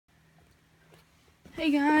Hey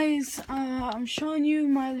guys, I'm showing you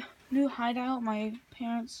my new hideout. My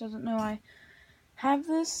parents doesn't know I have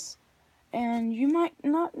this, and you might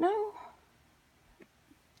not know.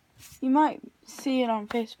 You might see it on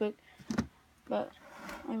Facebook, but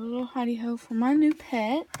I have a little hidey ho for my new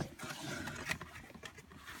pet.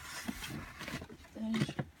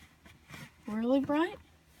 It's really bright.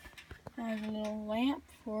 I have a little lamp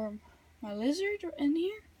for my lizard in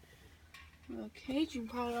here. A cage, you can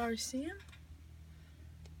probably already see him.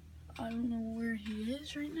 I don't know where he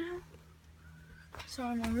is right now.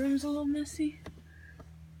 Sorry, my room's a little messy.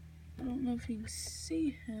 I don't know if you can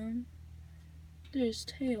see him. There's his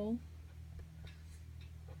tail.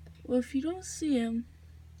 Well, if you don't see him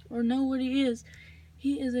or know what he is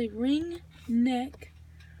a ringneck,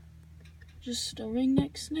 just a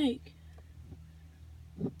ringneck snake.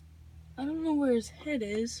 I don't know where his head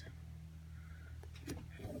is,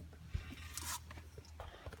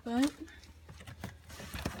 but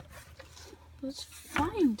let's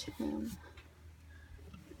find him.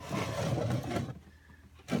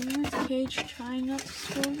 I'm in his cage, trying not to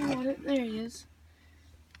spill the water. There he is.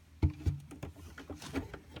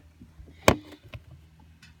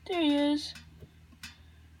 There he is.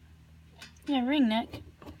 Yeah, ringneck.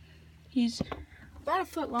 He's about 1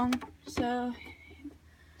 foot long, so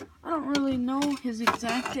I don't really know his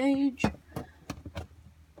exact age. I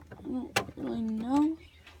don't really know.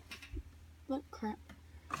 But crap.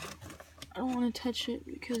 I don't want to touch it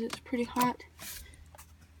because it's pretty hot.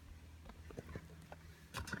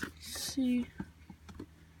 Let's see.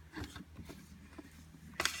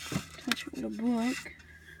 Touch it with a book.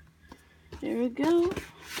 There we go.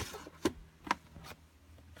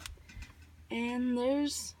 And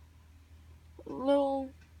there's a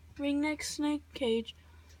little ringneck snake cage.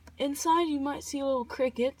 Inside you might see little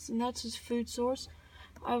crickets, and that's his food source.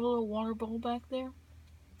 I have a little water bowl back there.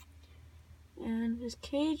 And his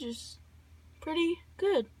cage is pretty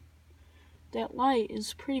good. That light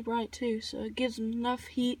is pretty bright too, so it gives him enough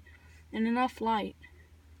heat and enough light.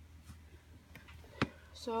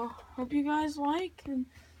 So, hope you guys like and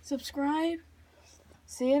subscribe.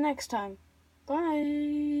 See you next time.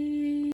 Bye.